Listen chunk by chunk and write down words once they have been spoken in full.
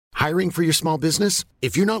Hiring for your small business?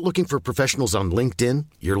 If you're not looking for professionals on LinkedIn,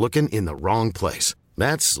 you're looking in the wrong place.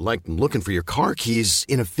 That's like looking for your car keys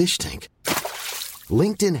in a fish tank.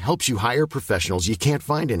 LinkedIn helps you hire professionals you can't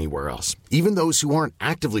find anywhere else, even those who aren't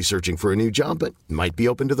actively searching for a new job but might be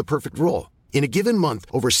open to the perfect role. In a given month,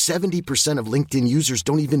 over 70% of LinkedIn users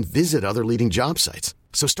don't even visit other leading job sites.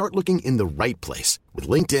 So start looking in the right place. With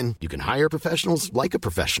LinkedIn, you can hire professionals like a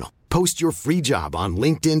professional. Post your free job on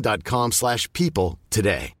linkedin.com/people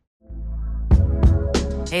today.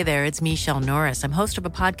 Hey there, it's Michelle Norris. I'm host of a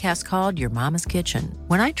podcast called Your Mama's Kitchen.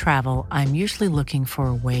 When I travel, I'm usually looking for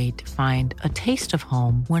a way to find a taste of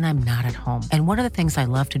home when I'm not at home. And one of the things I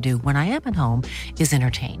love to do when I am at home is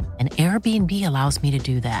entertain. And Airbnb allows me to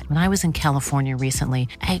do that. When I was in California recently,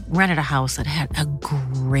 I rented a house that had a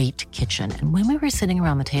great kitchen. And when we were sitting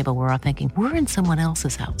around the table, we're all thinking, we're in someone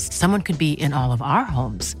else's house. Someone could be in all of our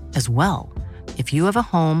homes as well. If you have a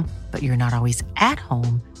home, but you're not always at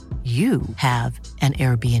home, you have an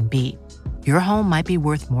Airbnb. Your home might be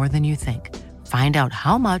worth more than you think. Find out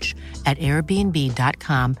how much at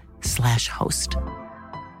airbnb.com/host.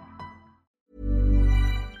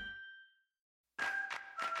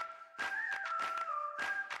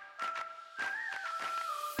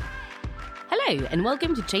 Hello and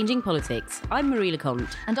welcome to Changing Politics. I'm Marie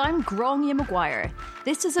Leconte. And I'm Gráinne Maguire.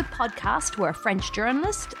 This is a podcast where a French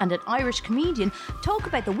journalist and an Irish comedian talk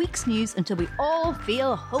about the week's news until we all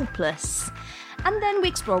feel hopeless. And then we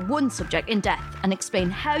explore one subject in depth and explain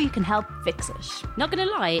how you can help fix it. Not gonna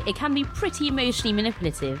lie, it can be pretty emotionally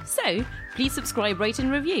manipulative, so please subscribe, rate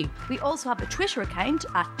and review. We also have a Twitter account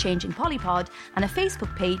at Changing Polypod and a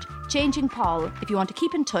Facebook page, Changing Pol, if you want to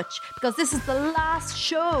keep in touch, because this is the last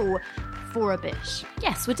show for a bit.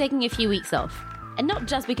 Yes, we're taking a few weeks off. And not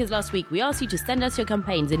just because last week we asked you to send us your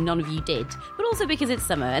campaigns and none of you did, but also because it's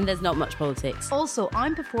summer and there's not much politics. Also,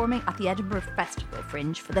 I'm performing at the Edinburgh Festival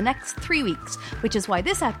Fringe for the next 3 weeks, which is why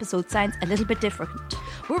this episode sounds a little bit different.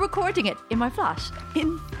 We're recording it in my flat,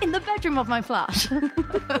 in the bedroom of my flat.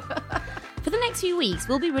 For the next few weeks,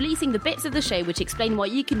 we'll be releasing the bits of the show which explain what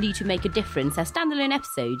you can do to make a difference as standalone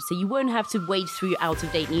episodes, so you won't have to wade through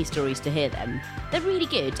out-of-date news stories to hear them. They're really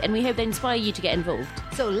good, and we hope they inspire you to get involved.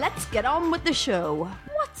 So let's get on with the show.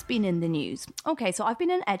 What's been in the news? Okay, so I've been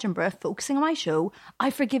in Edinburgh focusing on my show, I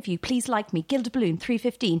Forgive You, Please Like Me, Gilded Balloon,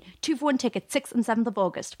 3:15, 2 for 1 ticket, 6th and 7th of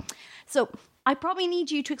August. So I probably need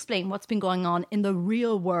you to explain what's been going on in the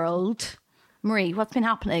real world. Marie, what's been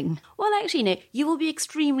happening? Well, actually, no, you will be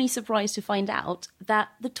extremely surprised to find out that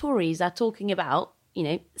the Tories are talking about,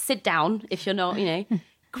 sit down if you're not,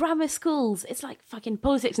 grammar schools. It's like fucking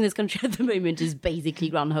politics in this country at the moment is basically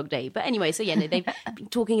Groundhog Day. But anyway, so they've been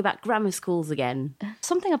talking about grammar schools again.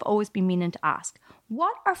 Something I've always been meaning to ask.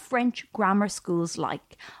 What are French grammar schools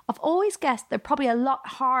like? I've always guessed they're probably a lot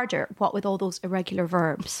harder, what with all those irregular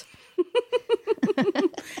verbs.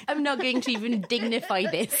 I'm not going to even dignify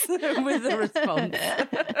this with a response.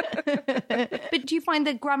 But do you find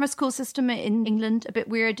the grammar school system in England a bit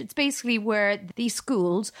weird? It's basically where these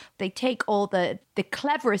schools, they take all the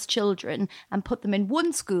cleverest children and put them in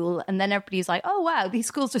one school, and then everybody's like, oh wow, these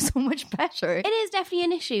schools are so much better. It is definitely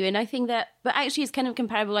an issue, and I think that, but actually it's kind of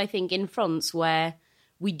comparable, I think, in France, where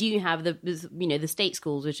we do have the state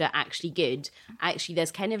schools, which are actually good. Actually,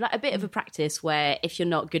 there's kind of like a bit of a practice where if you're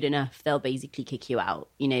not good enough, they'll basically kick you out.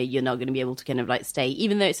 You're not going to be able to kind of like stay,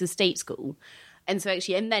 even though it's a state school. And so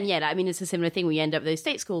actually, and then, it's a similar thing. We end up, those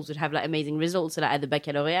state schools would have like amazing results, so like at the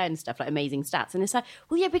baccalaureate and stuff, like amazing stats. And it's like,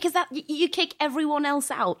 well, yeah, because that you kick everyone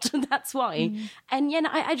else out. That's why. And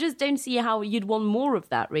I just don't see how you'd want more of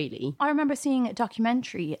that, really. I remember seeing a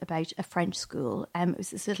documentary about a French school. It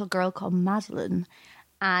was this little girl called Madeleine.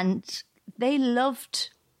 And they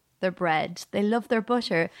loved their bread, they loved their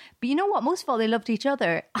butter, but you know what? Most of all, they loved each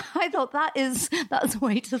other. I thought that's a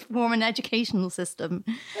way to form an educational system.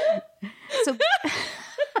 So.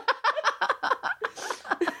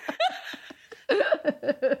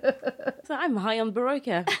 So I'm high on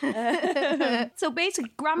Baroka. So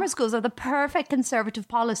basically, grammar schools are the perfect conservative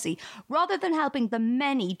policy. Rather than helping the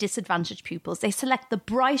many disadvantaged pupils, they select the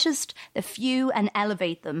brightest, the few, and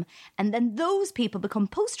elevate them. And then those people become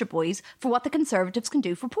poster boys for what the Conservatives can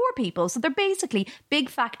do for poor people. So they're basically big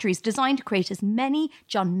factories designed to create as many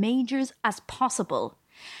John Majors as possible.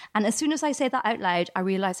 And as soon as I say that out loud, I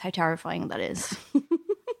realise how terrifying that is.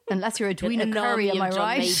 Unless you're a Edwina Curry, am I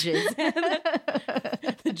right?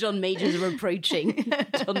 The John Majors are approaching.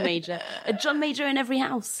 A John Major in every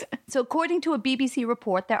house. So according to a BBC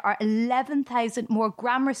report, there are 11,000 more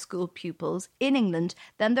grammar school pupils in England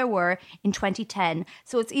than there were in 2010.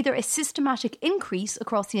 So it's either a systematic increase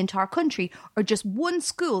across the entire country or just one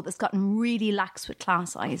school that's gotten really lax with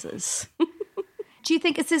class sizes. Do you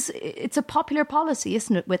think it's a popular policy,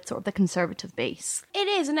 isn't it, with sort of the conservative base? It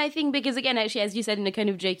is, and I think because, again, actually, as you said in a kind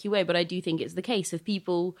of jokey way, but I do think it's the case of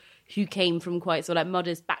people who came from quite sort of like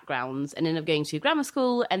modest backgrounds and ended up going to grammar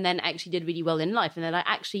school and then actually did really well in life. And they're like,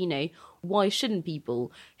 actually, you know, why shouldn't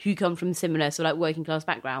people who come from similar sort of like working class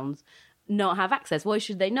backgrounds not have access? Why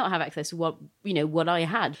should they not have access to what I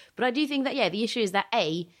had? But I do think that, yeah, the issue is that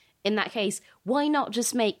in that case, why not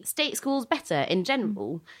just make state schools better in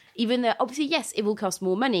general? Even though, obviously, yes, it will cost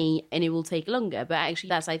more money and it will take longer, but actually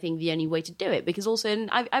that's, I think, the only way to do it. Because also, and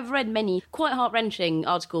I've read many quite heart-wrenching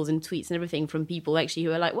articles and tweets and everything from people actually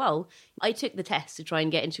who are like, well, I took the test to try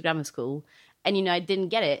and get into grammar school and, you know, I didn't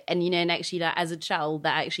get it. And, you know, and actually that as a child,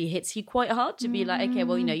 that actually hits you quite hard to be like, okay,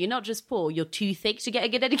 well, you know, you're not just poor, you're too thick to get a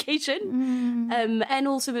good education. And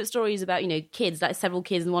also with stories about, you know, kids, like several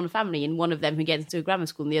kids in one family and one of them who gets into a grammar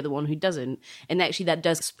school and the other one who doesn't. And actually that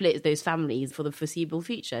does split those families for the foreseeable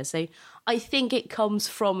future. So I think it comes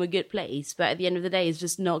from a good place, but at the end of the day, it's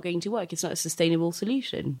just not going to work. It's not a sustainable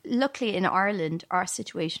solution. Luckily in Ireland, our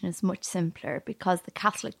situation is much simpler because the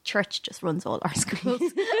Catholic Church just runs all our schools.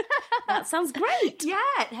 That sounds great. Yeah,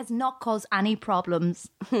 it has not caused any problems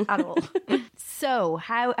at all. So,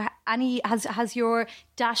 has your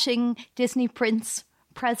dashing Disney prince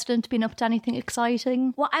president been up to anything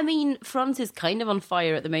exciting? Well, I mean, France is kind of on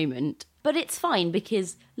fire at the moment, but it's fine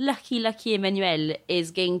because lucky Emmanuel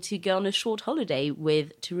is going to go on a short holiday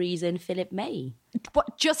with Theresa and Philip May.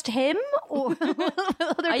 What, just him or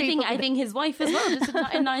other people? I think his wife as well. Just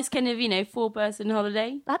a nice kind of, you know, 4-person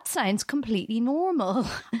holiday. That sounds completely normal.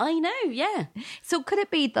 I know, yeah. So could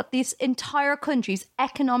it be that this entire country's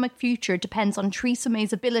economic future depends on Theresa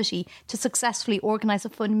May's ability to successfully organise a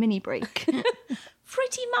fun mini break?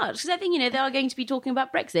 Pretty much, because I think, you know, they are going to be talking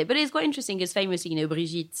about Brexit, but it's quite interesting because famously, you know,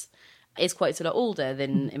 Brigitte is quite sort of older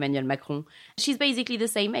than Emmanuel Macron. She's basically the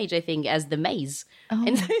same age, I think, as the Mays. Oh,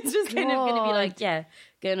 and so it's just kind of going to be like, yeah,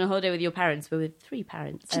 go on a holiday with your parents, but with 3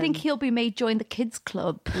 parents. Do you think he'll be made join the kids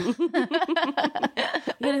club? You're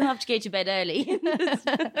going to have to go to bed early.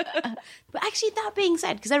 But actually, that being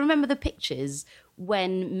said, because I remember the pictures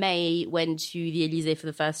when May went to the Elysee for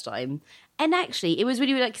the first time. And actually, it was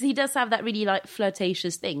really like, because he does have that really like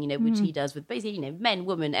flirtatious thing, you know, which he does with basically, you know, men,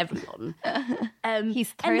 women, everyone. He's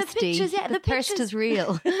thirsty. The thirst is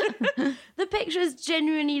real. The pictures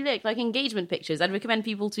genuinely look like engagement pictures. I'd recommend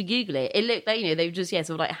people to Google it. It looked like, you know, they were just, sort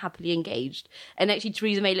of like happily engaged. And actually,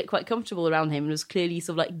 Theresa May looked quite comfortable around him and was clearly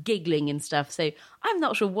sort of like giggling and stuff. So I'm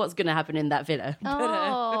not sure what's going to happen in that villa.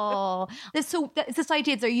 Oh, so this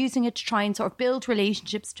idea they're using it to try and sort of build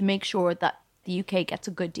relationships to make sure that the UK gets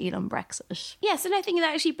a good deal on Brexit. Yes, and I think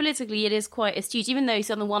that actually politically it is quite astute, even though,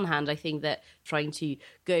 so on the one hand, I think that trying to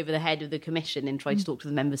go over the head of the Commission and try to talk to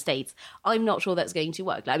the member states, I'm not sure that's going to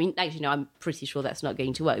work. I mean, actually, no, I'm pretty sure that's not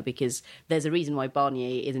going to work because there's a reason why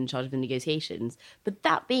Barnier is in charge of the negotiations. But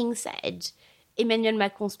that being said, Emmanuel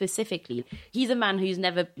Macron specifically, he's a man who's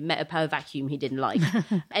never met a power vacuum he didn't like.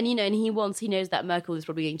 And, you know, and he knows that Merkel is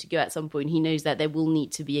probably going to go at some point. He knows that there will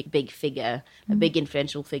need to be a big figure, a big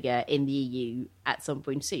influential figure in the EU at some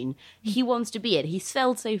point soon. He wants to be it. He's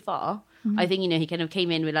failed so far. I think, you know, he kind of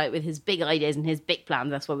came in with his big ideas and his big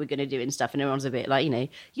plans. That's what we're going to do and stuff. And everyone's a bit like, you know,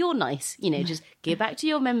 you're nice, you know, just go back to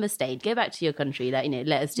your member state, go back to your country, you know,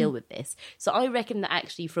 let us deal with this. So I reckon that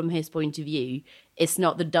actually from his point of view, it's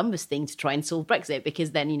not the dumbest thing to try and solve Brexit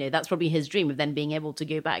because then, you know, that's probably his dream of then being able to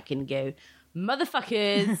go back and go,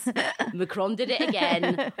 motherfuckers, Macron did it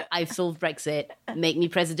again. I've solved Brexit. Make me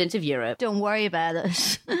president of Europe. Don't worry about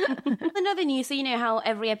it. Another news, so you know how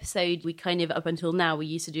every episode we kind of, up until now, we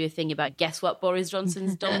used to do a thing about guess what Boris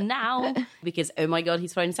Johnson's done now? Because, oh my God,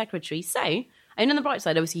 he's foreign secretary. So, and on the bright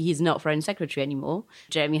side, obviously he's not foreign secretary anymore.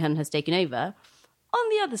 Jeremy Hunt has taken over. On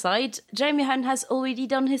the other side, Jeremy Hunt has already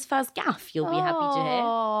done his first gaffe, you'll be happy to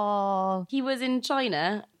hear. He was in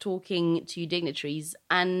China talking to dignitaries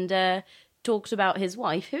and talked about his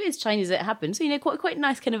wife, who is Chinese as it happens. So, you know, quite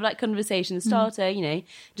nice kind of like conversation starter, you know,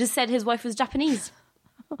 just said his wife was Japanese.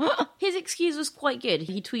 His excuse was quite good.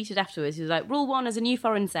 He tweeted afterwards, he was like, rule 1 as a new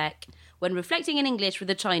foreign sec, when reflecting in English with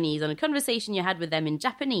the Chinese on a conversation you had with them in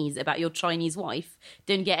Japanese about your Chinese wife,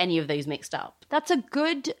 don't get any of those mixed up. That's a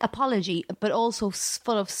good apology, but also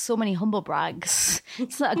full of so many humble brags.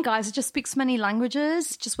 It's like, guys, I just speak so many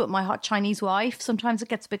languages, just with my hot Chinese wife. Sometimes it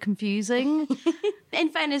gets a bit confusing. In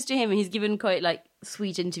fairness to him, he's given quite like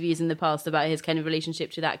sweet interviews in the past about his kind of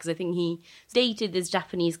relationship to that, because I think he dated this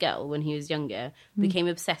Japanese girl when he was younger, became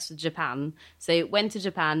obsessed with Japan, so went to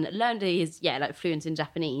Japan, learned he's like fluent in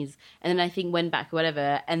Japanese, and then I think went back or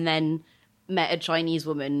whatever, and then met a Chinese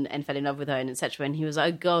woman and fell in love with her and etc. And he was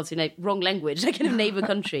like, oh God, wrong language, like in a neighbour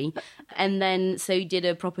country. And then so he did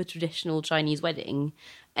a proper traditional Chinese wedding.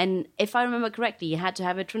 And if I remember correctly, he had to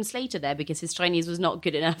have a translator there because his Chinese was not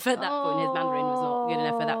good enough at that point. His Mandarin was not good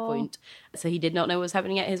enough at that point. So he did not know what was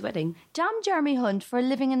happening at his wedding. Damn Jeremy Hunt for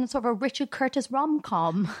living in sort of a Richard Curtis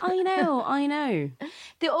rom-com. I know.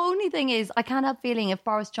 The only thing is, I can't help feeling if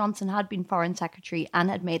Boris Johnson had been Foreign Secretary and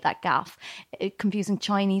had made that gaffe, confusing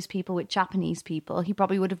Chinese people with Japanese people, he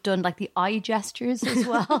probably would have done like the eye gestures as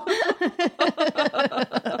well.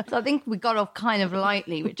 So I think we got off kind of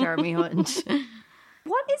lightly with Jeremy Hunt.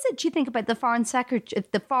 What is it, do you think, about the Foreign Secretary,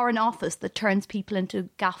 the Foreign Office that turns people into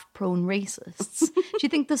gaffe-prone racists? Do you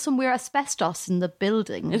think there's somewhere asbestos in the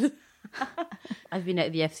building? I've been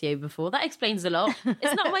at the FCO before. That explains a lot.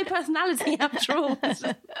 It's not my personality after all.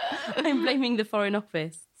 I'm blaming the Foreign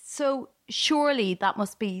Office. So surely that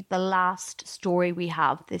must be the last story we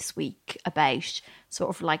have this week about sort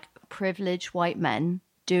of like privileged white men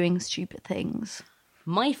doing stupid things.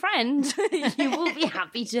 My friend, you will be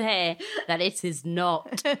happy to hear that it is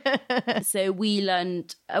not. So we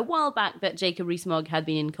learned a while back that Jacob Rees-Mogg had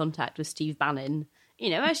been in contact with Steve Bannon.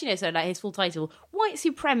 So like his full title, white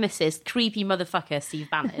supremacist, creepy motherfucker Steve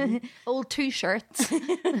Bannon. All two shirts.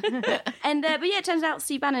 And but yeah, it turns out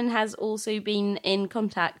Steve Bannon has also been in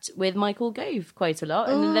contact with Michael Gove quite a lot.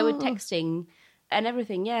 And they were texting and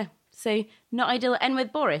everything, yeah. So not ideal. And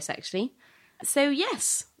with Boris, actually. So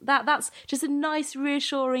yes, that's just a nice,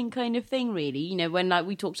 reassuring kind of thing, really. When like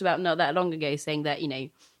we talked about not that long ago, saying that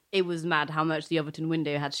it was mad how much the Overton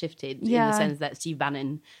window had shifted in the sense that Steve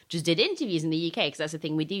Bannon just did interviews in the UK because that's a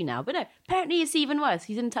thing we do now. But no, apparently it's even worse.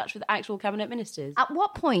 He's in touch with actual cabinet ministers. At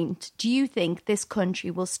what point do you think this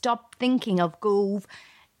country will stop thinking of Gove,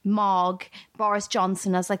 Mogg, Boris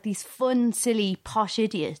Johnson as like these fun, silly, posh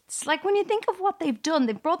idiots? Like when you think of what they've done,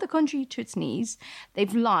 they've brought the country to its knees,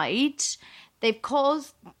 they've lied, they've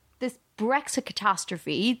caused this Brexit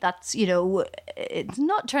catastrophe that's, it's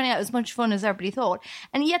not turning out as much fun as everybody thought.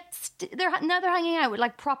 And yet they're hanging out with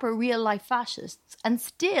like proper real life fascists. And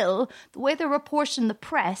still, the way they're reported in the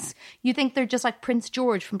press, you think they're just like Prince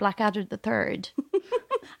George from Blackadder III.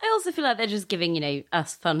 I also feel like they're just giving,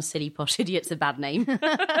 us fun, silly, posh idiots a bad name.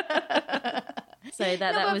 So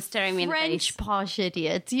that was staring me in the face. French posh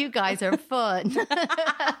idiots. You guys are fun.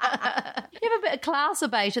 You have a bit of class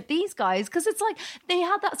about it, these guys, because it's like they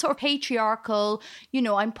had that sort of patriarchal,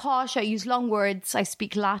 I'm posh, I use long words, I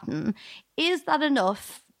speak Latin. Is that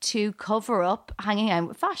enough to cover up hanging out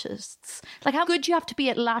with fascists? Like, how good do you have to be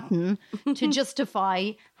at Latin to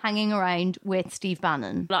justify hanging around with Steve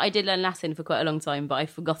Bannon? I did learn Latin for quite a long time, but I've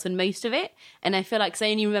forgotten most of it. And I feel like, because I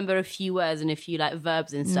only remember a few words and a few like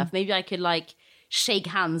verbs and stuff, maybe I could shake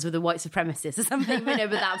hands with a white supremacist or something, but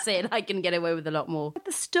that's it. I can get away with a lot more.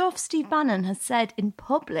 The stuff Steve Bannon has said in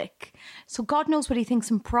public, so God knows what he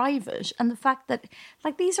thinks in private, and the fact that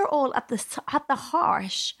these are all at the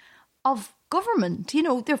heart of government.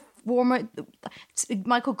 They're former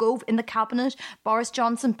Michael Gove in the cabinet, Boris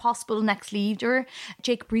Johnson possible next leader,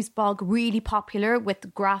 Jacob Rees-Mogg really popular with the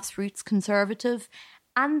grassroots Conservative,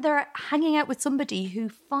 and they're hanging out with somebody who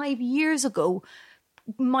 5 years ago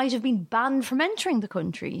might have been banned from entering the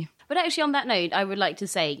country. But actually, on that note, I would like to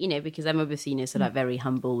say, because I'm obviously so very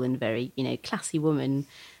humble and very, classy woman,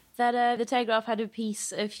 that the Telegraph had a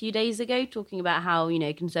piece a few days ago talking about how,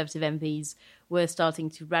 Conservative MPs were starting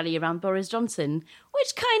to rally around Boris Johnson,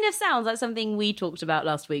 which kind of sounds like something we talked about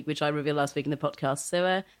last week, which I revealed last week in the podcast. So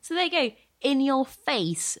there you go. In your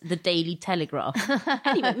face, the Daily Telegraph.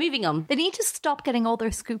 Anyway, moving on. They need to stop getting all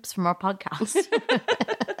their scoops from our podcast.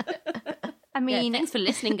 I mean, thanks for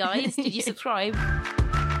listening, guys. Did you subscribe?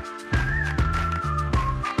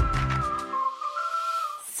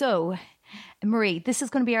 So, Marie, this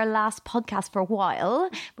is going to be our last podcast for a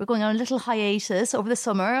while. We're going on a little hiatus over the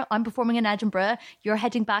summer. I'm performing in Edinburgh. You're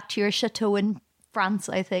heading back to your chateau in France,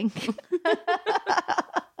 I think.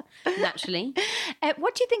 Naturally.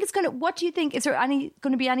 What do you think is there going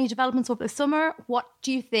to be any developments over the summer? What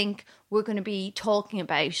do you think we're going to be talking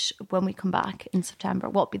about when we come back in September?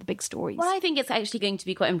 What will be the big stories? Well, I think it's actually going to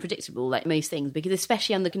be quite unpredictable, like most things, because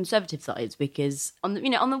especially on the Conservative sides, because on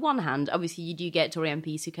the one hand, obviously you do get Tory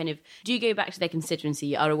MPs who kind of do go back to their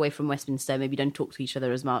constituency, are away from Westminster, maybe don't talk to each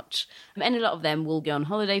other as much. And a lot of them will go on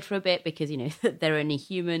holiday for a bit because, they're only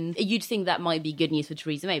human. You'd think that might be good news for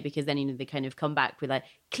Theresa May because then, they kind of come back with like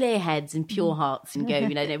clear heads and pure hearts and go,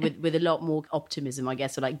 you know, with a lot more optimism, I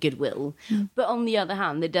guess, or like goodwill. But on the other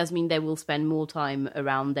hand, it does mean they will spend more time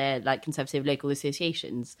around their like conservative local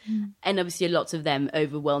associations. And obviously lots of them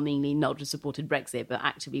overwhelmingly not just supported Brexit, but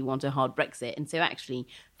actively want a hard Brexit. And so actually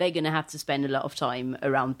they're going to have to spend a lot of time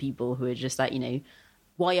around people who are just like, you know,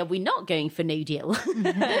 why are we not going for no deal?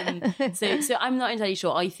 So I'm not entirely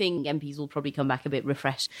sure. I think MPs will probably come back a bit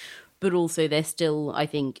refreshed. But also there's still, I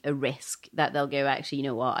think, a risk that they'll go, actually, you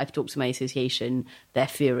know what, I've talked to my association, they're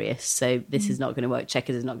furious, so this is not going to work.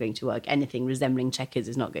 Chequers is not going to work. Anything resembling Chequers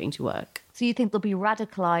is not going to work. So you think they'll be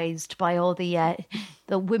radicalised by all the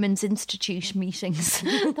Women's Institute meetings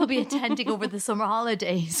they'll be attending over the summer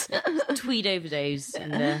holidays? Tweed overdose.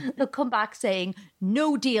 And, they'll come back saying,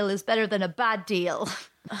 no deal is better than a bad deal.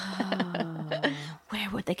 Where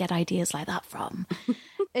would they get ideas like that from?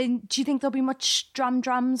 And do you think there'll be much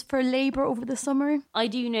drams for Labour over the summer? I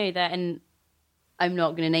do know that, and I'm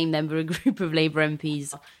not going to name them, but a group of Labour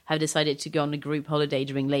MPs have decided to go on a group holiday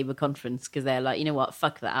during Labour conference because they're like, you know what,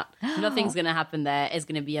 fuck that. Nothing's going to happen there. It's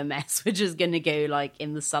going to be a mess. We're just going to go like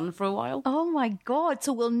in the sun for a while. Oh my God.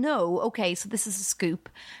 So we'll know. Okay, so this is a scoop.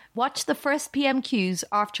 Watch the first PMQs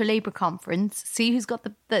after Labour conference. See who's got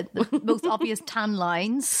the most obvious tan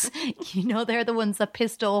lines. You know, they're the ones that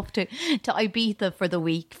pissed off to Ibiza for the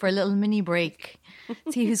week for a little mini break.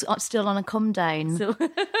 See who's still on a come down. So,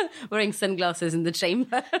 wearing sunglasses in the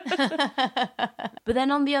chamber. But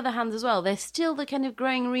then on the other hand as well, there's still the kind of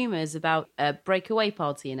growing rumours about a breakaway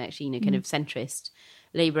party and actually, you know, kind of centrist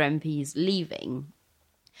Labour MPs leaving.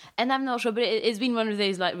 And I'm not sure, but it's been one of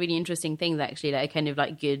those like really interesting things actually, like a kind of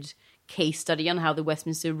like good case study on how the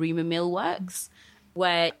Westminster rumour mill works,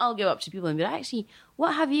 where I'll go up to people and be like, actually,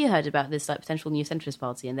 what have you heard about this like potential new centrist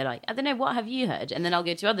party? And they're like, I don't know, what have you heard? And then I'll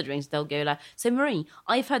go to other drinks, they'll go like, so Marie,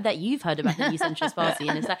 I've heard that you've heard about the new centrist party.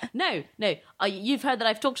 And it's like, no, you've heard that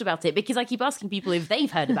I've talked about it, because I keep asking people if they've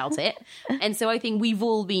heard about it. And so I think we've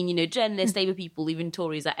all been, you know, journalists, Labour people, even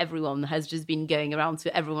Tories, that everyone has just been going around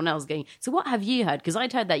to everyone else going, so what have you heard? Because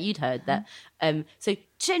I'd heard that you'd heard that. So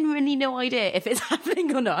genuinely no idea if it's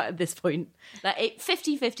happening or not at this point. Like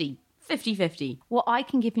 50-50. 50-50. Well, I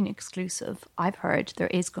can give you an exclusive. I've heard there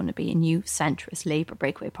is going to be a new centrist Labour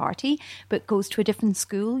breakaway party, but it goes to a different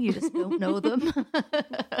school. You just don't know them.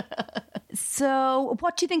 So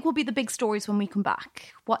what do you think will be the big stories when we come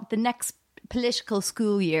back? What the next political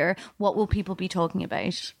school year, what will people be talking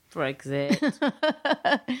about? Brexit.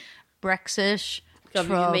 Brexit. God,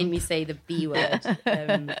 you made me say the B word.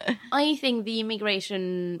 I think the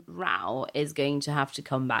immigration row is going to have to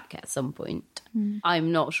come back at some point.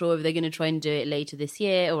 I'm not sure if they're going to try and do it later this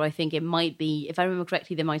year, or I think it might be, if I remember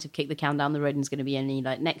correctly, they might have kicked the can down the road and it's going to be only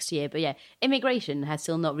like next year. But yeah, immigration has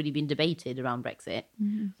still not really been debated around Brexit.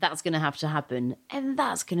 That's going to have to happen, and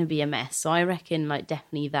that's going to be a mess. So I reckon like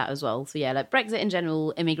definitely that as well. So yeah, like Brexit in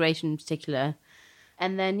general, immigration in particular.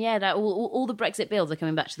 And then, yeah, that all the Brexit bills are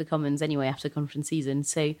coming back to the Commons anyway after conference season.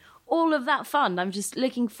 So all of that fun, I'm just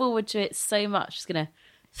looking forward to it so much. Just going to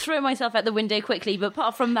throw myself out the window quickly. But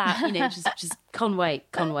apart from that, you know, just can't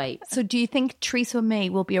wait. So do you think Theresa May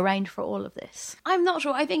will be around for all of this? I'm not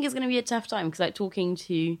sure. I think it's going to be a tough time because, like, talking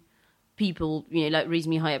to people, you know, like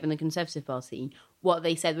reasonably high up in the Conservative Party, what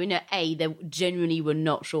they said, they genuinely were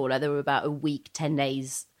not sure. Like, there were about a week, 10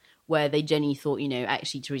 days where they genuinely thought, you know,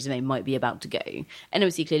 actually Theresa May might be about to go. And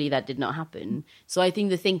obviously, clearly that did not happen. So I think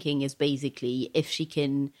the thinking is basically if she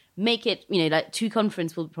can make it, you know, like 2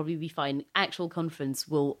 conference will probably be fine. Actual conference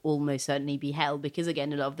will almost certainly be held because,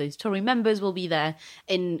 again, a lot of those Tory members will be there.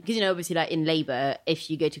 Because, you know, obviously, like in Labour, if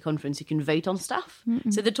you go to conference, you can vote on stuff.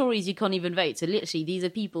 So the Tories, you can't even vote. So literally, these are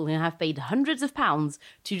people who have paid hundreds of pounds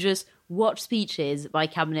to just watch speeches by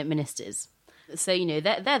cabinet ministers. So, you know,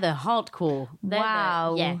 they're the hardcore.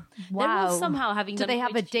 Wow. Wow. They're all somehow having Do done they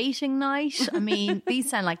have a dating night? I mean, these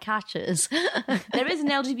sound like catches. There is an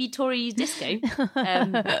LGBT Tory disco.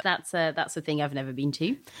 That's a thing I've never been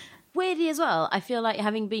to. Weirdly as well, I feel like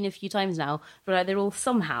having been a few times now, but like they're all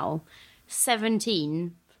somehow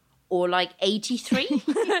 17 or like 83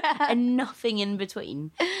 and nothing in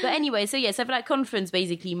between. But anyway, so yeah, so for that conference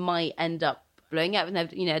basically might end up blowing up. And,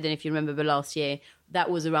 you know, I don't know if you remember, but last year, that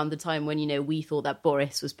was around the time when, you know, we thought that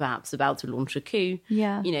Boris was perhaps about to launch a coup.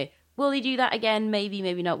 Yeah. You know, will he do that again? Maybe,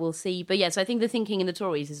 maybe not. We'll see. But yeah, so I think the thinking in the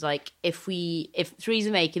Tories is like, if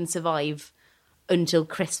Theresa May can survive until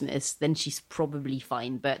Christmas, then she's probably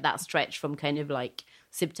fine. But that stretch from kind of like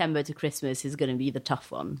September to Christmas is going to be the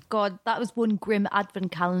tough one. God, that was one grim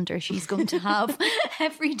advent calendar she's going to have.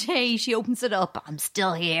 Every day she opens it up, I'm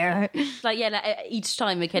still here. Like, yeah, like each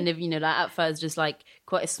time it kind of, you know, like at first just like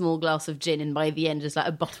quite a small glass of gin, and by the end just like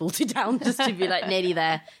a bottle to down, just to be like nearly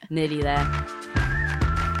there.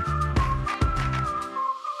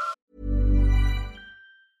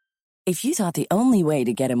 If you thought the only way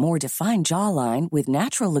to get a more defined jawline with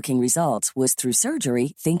natural-looking results was through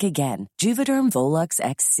surgery, think again. Juvederm Volux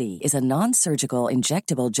XC is a non-surgical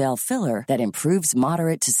injectable gel filler that improves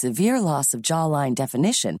moderate to severe loss of jawline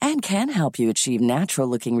definition and can help you achieve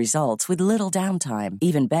natural-looking results with little downtime.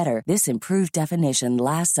 Even better, this improved definition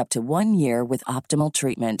lasts up to 1 year with optimal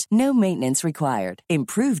treatment. No maintenance required.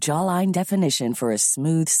 Improve jawline definition for a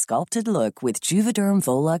smooth, sculpted look with Juvederm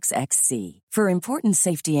Volux XC. For important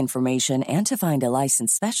safety information and to find a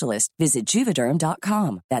licensed specialist, visit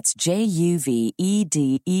Juvederm.com. That's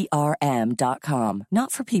Juvederm.com.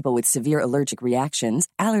 Not for people with severe allergic reactions,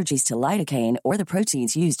 allergies to lidocaine, or the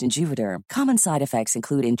proteins used in Juvederm. Common side effects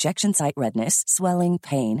include injection site redness, swelling,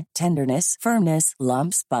 pain, tenderness, firmness,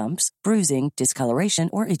 lumps, bumps, bruising, discoloration,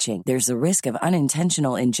 or itching. There's a risk of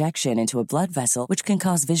unintentional injection into a blood vessel, which can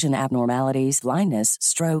cause vision abnormalities, blindness,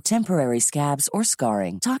 stroke, temporary scabs, or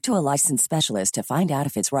scarring. Talk to a licensed specialist to find out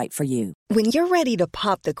if it's right for you. When you're ready to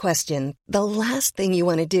pop the question, the last thing you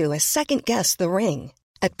want to do is second-guess the ring.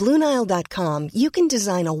 At BlueNile.com, you can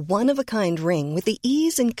design a one-of-a-kind ring with the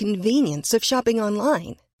ease and convenience of shopping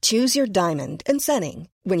online. Choose your diamond and setting.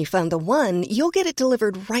 When you find the one, you'll get it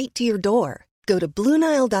delivered right to your door. Go to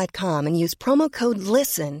BlueNile.com and use promo code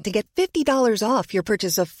LISTEN to get $50 off your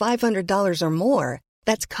purchase of $500 or more.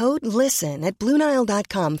 That's code LISTEN at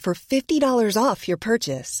BlueNile.com for $50 off your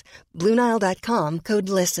purchase. BlueNile.com, code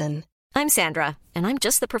LISTEN. I'm Sandra, and I'm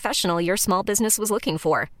just the professional your small business was looking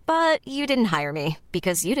for. But you didn't hire me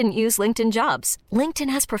because you didn't use LinkedIn Jobs. LinkedIn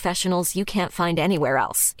has professionals you can't find anywhere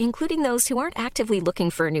else, including those who aren't actively looking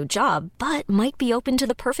for a new job, but might be open to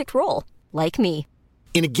the perfect role, like me.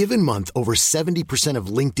 In a given month, over 70% of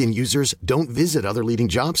LinkedIn users don't visit other leading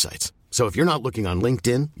job sites. So if you're not looking on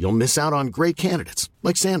LinkedIn, you'll miss out on great candidates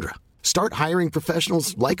like Sandra. Start hiring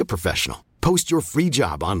professionals like a professional. Post your free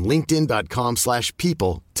job on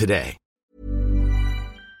linkedin.com/people today.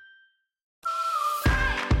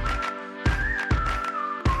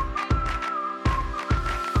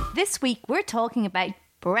 This week, we're talking about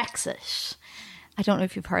Brexit. I don't know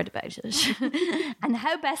if you've heard about it. And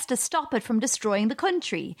how best to stop it from destroying the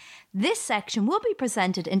country. This section will be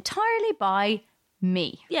presented entirely by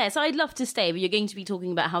me. Yes, I'd love to stay, but you're going to be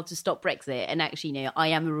talking about how to stop Brexit. And actually, I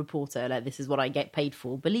am a reporter. Like, this is what I get paid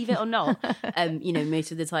for, believe it or not.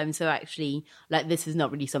 Most of the time. So actually, this is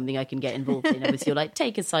not really something I can get involved in. Obviously, you're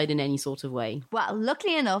take a side in any sort of way. Well,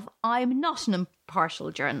 luckily enough, I'm not an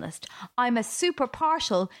impartial journalist. I'm a super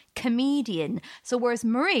partial comedian. So whereas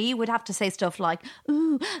Marie would have to say stuff like,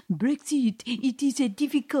 "Oh, Brexit, it is a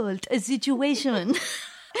difficult situation."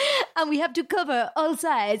 And we have to cover all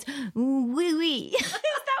sides. Oui, oui. Is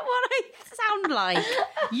that what I sound like?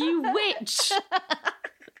 You witch.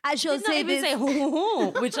 I shall say this. Say,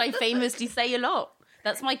 ho, which I famously say a lot.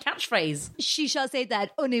 That's my catchphrase. She shall say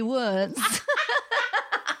that only once.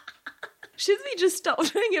 Should we just stop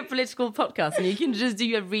doing a political podcast and you can just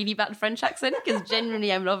do a really bad French accent? Because generally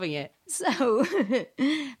I'm loving it. So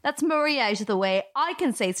that's Marie out of the way. I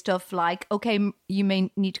can say stuff like, okay, you may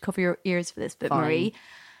need to cover your ears for this, but fine. Marie,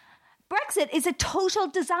 Brexit is a total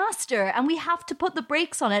disaster and we have to put the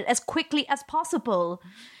brakes on it as quickly as possible.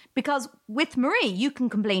 Because with Marie, you can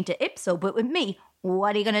complain to Ipso, but with me,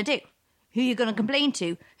 what are you going to do? Who are you going to complain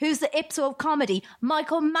to? Who's the Ipso of comedy?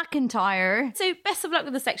 Michael McIntyre. So best of luck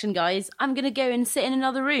with the section, guys. I'm going to go and sit in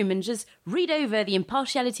another room and just read over the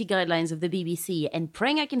impartiality guidelines of the BBC and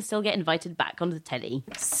praying I can still get invited back onto the telly.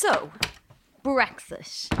 So,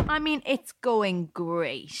 Brexit. I mean, it's going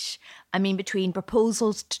great. I mean, between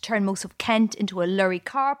proposals to turn most of Kent into a lorry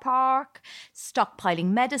car park,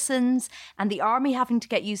 stockpiling medicines, and the army having to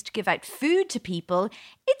get used to give out food to people,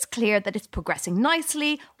 it's clear that it's progressing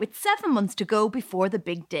nicely with 7 months to go before the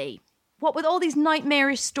big day. What with all these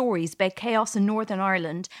nightmarish stories about chaos in Northern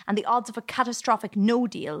Ireland and the odds of a catastrophic no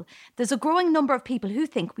deal, there's a growing number of people who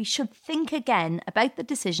think we should think again about the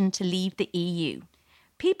decision to leave the EU.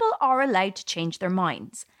 People are allowed to change their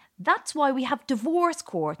minds. That's why we have divorce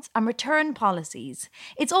courts and return policies.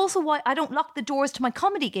 It's also why I don't lock the doors to my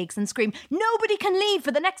comedy gigs and scream, "Nobody can leave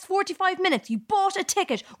for the next 45 minutes. You bought a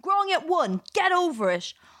ticket. Growing at one. Get over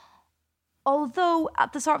it." Although,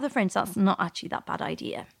 at the start of the Fringe, that's not actually that bad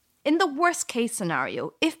idea. In the worst case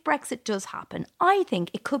scenario, if Brexit does happen, I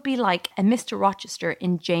think it could be like a Mr. Rochester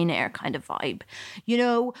in Jane Eyre kind of vibe. You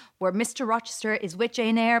know, where Mr. Rochester is with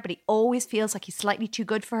Jane Eyre, but he always feels like he's slightly too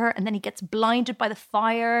good for her, and then he gets blinded by the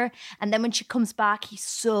fire, and then when she comes back, he's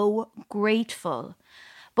so grateful.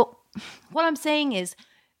 But what I'm saying is,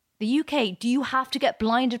 the UK, do you have to get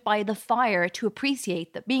blinded by the fire to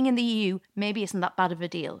appreciate that being in the EU maybe isn't that bad of a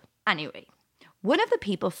deal? Anyway, one of the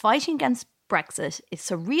people fighting against Brexit is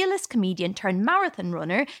surrealist comedian turned marathon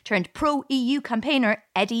runner turned pro-EU campaigner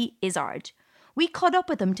Eddie Izzard. We caught up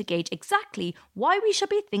with him to gauge exactly why we should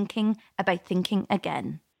be thinking about thinking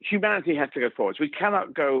again. Humanity has to go forwards. We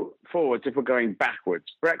cannot go forwards if we're going backwards.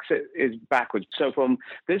 Brexit is backwards. So from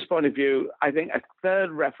this point of view, I think a third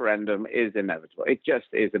referendum is inevitable. It just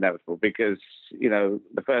is inevitable because,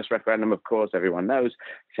 the first referendum, of course, everyone knows,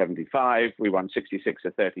 75, we won 66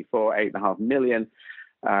 to 34, 8.5 million.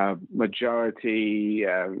 Majority,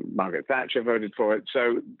 Margaret Thatcher voted for it.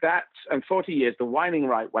 So and 40 years, the whining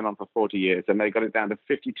right went on for 40 years and they got it down to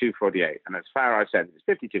 52-48. And as Farage said,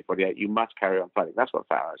 it's 52-48, you must carry on fighting. That's what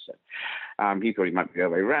Farage said. He thought he might be the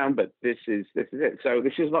other way around, but this is it. So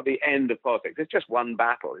this is not the end of politics. It's just one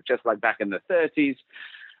battle. It's just like back in the 30s.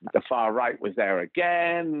 The far right was there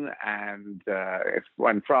again, and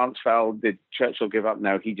when France fell, did Churchill give up?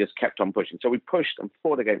 No, he just kept on pushing. So we pushed and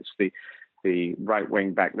fought against the right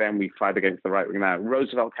wing back then. We fight against the right wing now.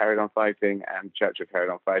 Roosevelt carried on fighting and Churchill carried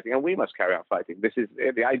on fighting, and we must carry on fighting. This is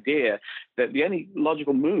the idea that the only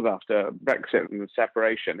logical move after Brexit and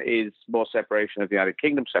separation is more separation of the United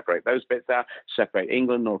Kingdom, separate those bits out, separate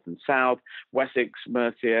England, North and South, Wessex,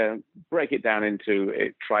 Mercia, break it down into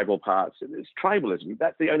tribal parts. It's tribalism.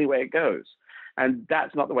 That's the only way it goes. And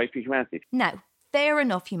that's not the way for humanity. Now, fair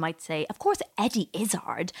enough, you might say. Of course, Eddie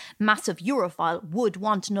Izzard, massive Europhile, would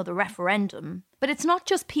want another referendum. But it's not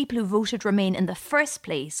just people who voted Remain in the first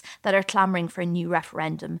place that are clamouring for a new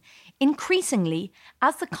referendum. Increasingly,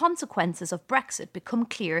 as the consequences of Brexit become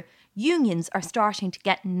clear, unions are starting to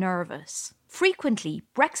get nervous. Frequently,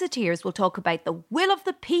 Brexiteers will talk about the will of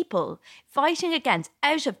the people fighting against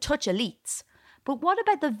out-of-touch elites. But what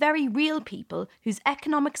about the very real people whose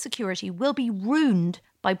economic security will be ruined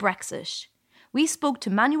by Brexit? We spoke to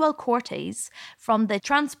Manuel Cortes from the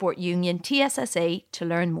transport union TSSA to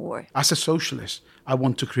learn more. As a socialist, I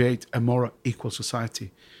want to create a more equal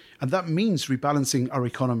society. And that means rebalancing our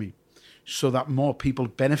economy so that more people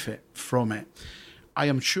benefit from it. I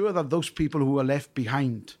am sure that those people who are left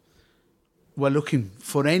behind were looking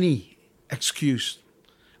for any excuse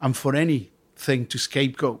and for anything to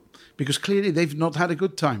scapegoat, because clearly they've not had a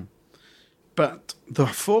good time. But the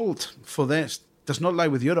fault for this does not lie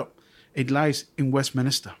with Europe. It lies in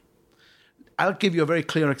Westminster. I'll give you a very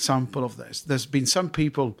clear example of this. There's been some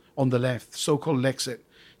people on the left, so-called Lexit,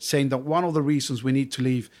 saying that one of the reasons we need to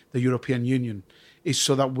leave the European Union is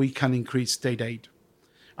so that we can increase state aid.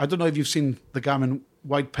 I don't know if you've seen the government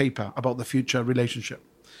white paper about the future relationship,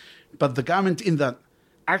 but the government in that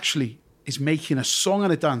actually is making a song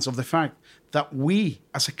and a dance of the fact that we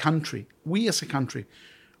as a country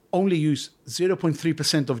only use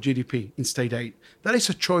 0.3% of GDP in state aid. That is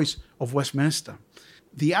a choice of Westminster.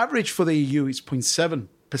 The average for the EU is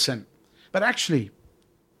 0.7%. But actually,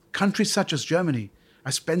 countries such as Germany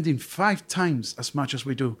are spending 5 times as much as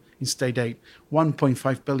we do in state aid,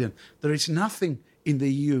 1.5 billion. There is nothing in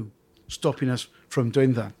the EU stopping us from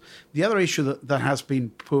doing that. The other issue that has been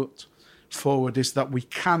put forward is that we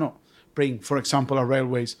cannot bring, for example, our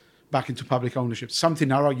railways back into public ownership,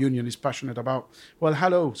 something our union is passionate about. Well,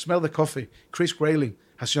 hello, smell the coffee. Chris Grayling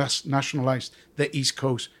has just nationalised the East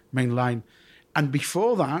Coast Main Line. And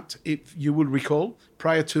before that, if you will recall,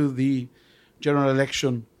 prior to the general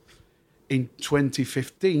election in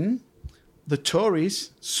 2015, the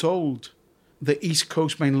Tories sold the East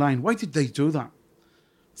Coast Main Line. Why did they do that?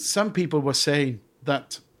 Some people were saying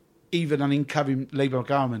that even an incoming Labour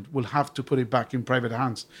government will have to put it back in private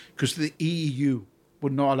hands because the EU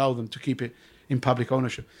would not allow them to keep it in public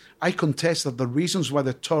ownership. I contest that the reasons why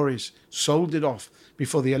the Tories sold it off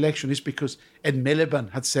before the election is because Ed Miliband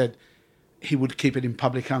had said he would keep it in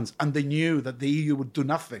public hands, and they knew that the EU would do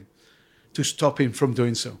nothing to stop him from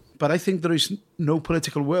doing so. But I think there is no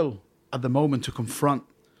political will at the moment to confront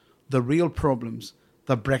the real problems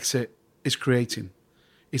that Brexit is creating.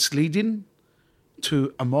 It's leading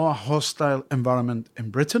to a more hostile environment in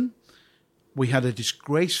Britain. We had a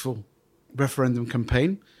disgraceful referendum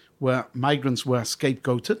campaign where migrants were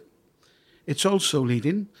scapegoated. It's also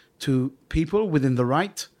leading to people within the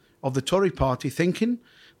right of the Tory party thinking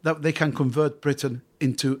that they can convert Britain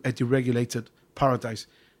into a deregulated paradise.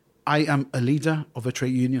 I am a leader of a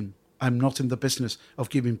trade union. I'm not in the business of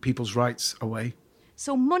giving people's rights away.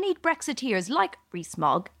 So moneyed Brexiteers like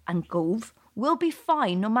Rees-Mogg and Gove will be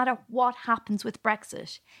fine no matter what happens with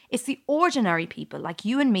Brexit. It's the ordinary people like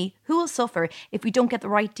you and me who will suffer if we don't get the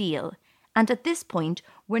right deal. And at this point,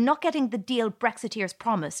 we're not getting the deal Brexiteers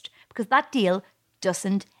promised because that deal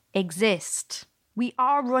doesn't exist. We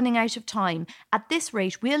are running out of time. At this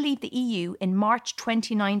rate, we'll leave the EU in March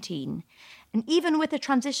 2019. And even with a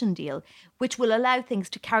transition deal, which will allow things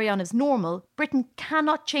to carry on as normal, Britain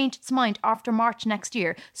cannot change its mind after March next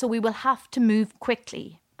year, so we will have to move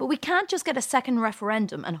quickly. But we can't just get a second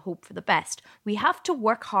referendum and hope for the best. We have to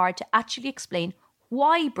work hard to actually explain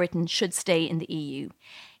why Britain should stay in the EU.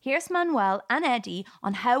 Here's Manuel and Eddie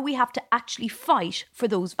on how we have to actually fight for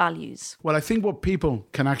those values. Well, I think what people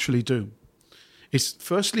can actually do is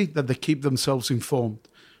firstly that they keep themselves informed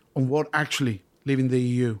on what actually leaving the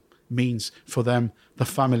EU means for them, the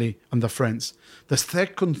family and the friends. The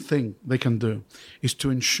second thing they can do is to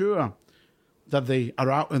ensure that they are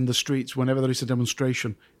out in the streets whenever there is a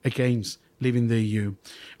demonstration against leaving the EU.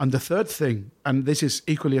 And the third thing, and this is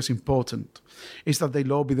equally as important, is that they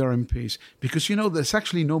lobby their MPs. Because, there's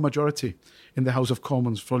actually no majority in the House of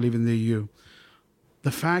Commons for leaving the EU.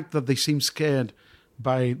 The fact that they seem scared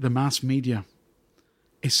by the mass media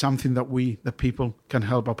is something that we, the people, can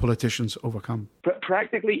help our politicians overcome. But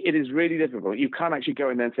practically, it is really difficult. You can't actually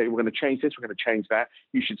go in there and say, we're going to change this, we're going to change that.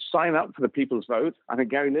 You should sign up for the people's vote. I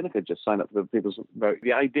think Gary Lineker just signed up for the people's vote.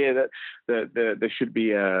 The idea that there should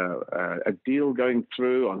be a deal going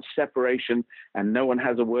through on separation and no one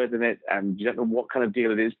has a word in it and you don't know what kind of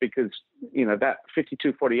deal it is because, that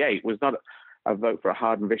 52-48 was not a vote for a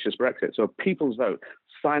hard and vicious Brexit. So a people's vote,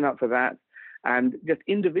 sign up for that. And just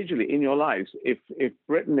individually in your lives, if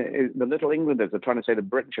Britain, the little Englanders are trying to say that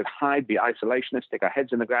Britain should hide, be isolationist, stick our heads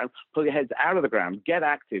in the ground, pull your heads out of the ground, get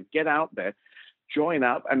active, get out there, join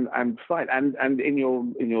up and fight. And in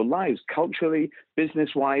your lives, culturally,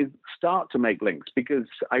 business-wise, start to make links. Because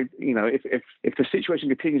if the situation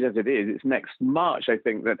continues as it is, it's next March, I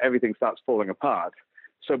think, that everything starts falling apart.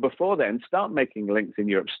 So before then, start making links in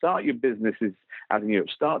Europe. Start your businesses out in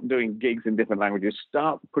Europe. Start doing gigs in different languages.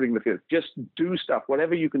 Start putting the field. Just do stuff,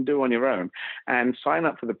 whatever you can do on your own, and sign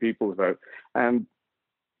up for the people's vote.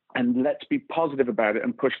 And let's be positive about it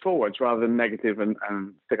and push forwards rather than negative and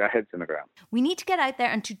stick our heads in the ground. We need to get out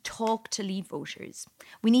there and to talk to Leave voters.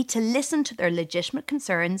 We need to listen to their legitimate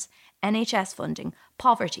concerns, NHS funding,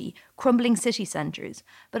 poverty, crumbling city centres,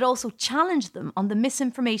 but also challenge them on the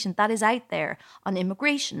misinformation that is out there on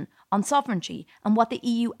immigration, on sovereignty, and what the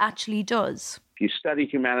EU actually does. If you study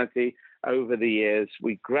humanity over the years,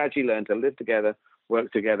 we gradually learn to live together,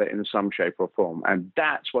 work together in some shape or form. And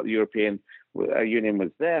that's what the European Union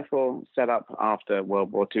was there for, set up after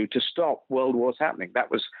World War II to stop world wars happening.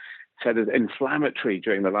 That was said as inflammatory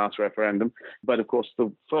during the last referendum. But of course,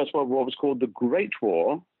 the First World War was called the Great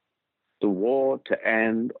War, the war to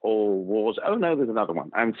end all wars. Oh, no, there's another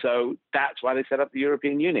one. And so that's why they set up the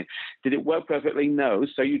European Union. Did it work perfectly? No.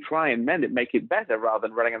 So you try and mend it, make it better rather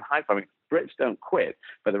than running and hide from it. Brits don't quit.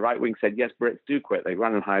 But the right wing said, yes, Brits do quit. They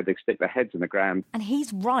run and hide. They stick their heads in the ground. And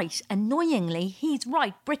he's right. Annoyingly, he's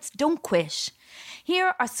right. Brits don't quit.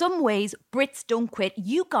 Here are some ways Brits don't quit.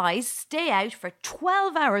 You guys stay out for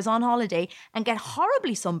 12 hours on holiday and get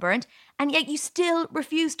horribly sunburnt, and yet you still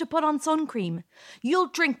refuse to put on sun cream. You'll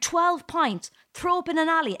drink 12 pints, throw up in an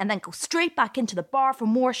alley, and then go straight back into the bar for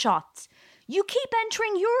more shots. You keep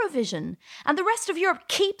entering Eurovision, and the rest of Europe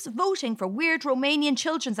keeps voting for weird Romanian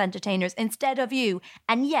children's entertainers instead of you,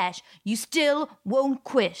 and yet you still won't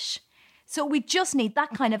quit. So we just need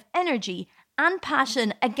that kind of energy and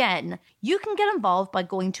passion again. You can get involved by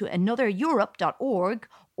going to anothereurope.org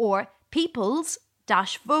or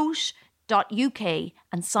peoples-vote.uk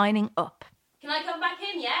and signing up. Can I come back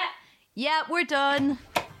in yet? Yeah, we're done.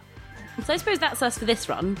 So I suppose that's us for this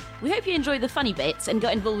run. We hope you enjoyed the funny bits and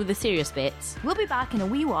got involved with the serious bits. We'll be back in a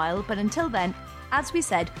wee while, but until then, as we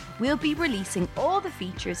said, we'll be releasing all the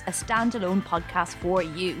features as standalone podcasts for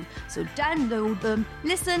you. So download them,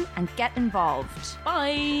 listen, and get involved.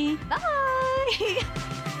 Bye! Bye!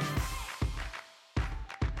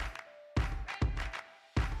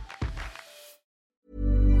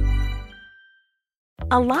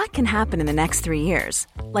 A lot can happen in the next 3 years.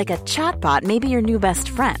 Like a chatbot may be your new best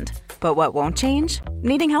friend. But what won't change?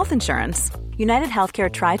 Needing health insurance. United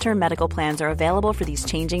Healthcare Tri-Term Medical Plans are available for these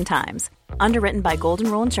changing times. Underwritten by Golden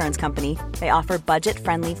Rule Insurance Company, they offer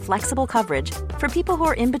budget-friendly, flexible coverage for people who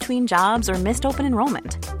are in between jobs or missed open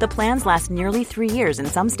enrollment. The plans last nearly 3 years in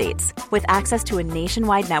some states, with access to a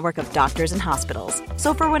nationwide network of doctors and hospitals.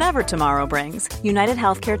 So for whatever tomorrow brings, United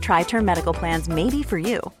Healthcare Tri-Term Medical Plans may be for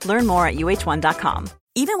you. Learn more at uh1.com.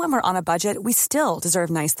 Even when we're on a budget, we still deserve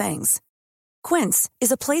nice things. Quince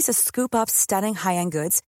is a place to scoop up stunning high-end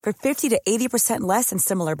goods for 50 to 80% less than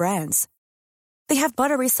similar brands. They have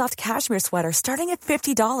buttery soft cashmere sweaters starting at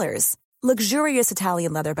 $50, luxurious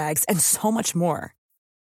Italian leather bags, and so much more.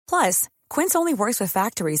 Plus, Quince only works with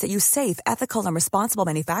factories that use safe, ethical, and responsible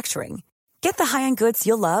manufacturing. Get the high-end goods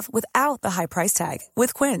you'll love without the high price tag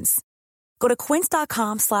with Quince. Go to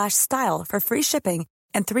quince.com/style for free shipping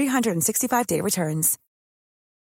and 365-day returns.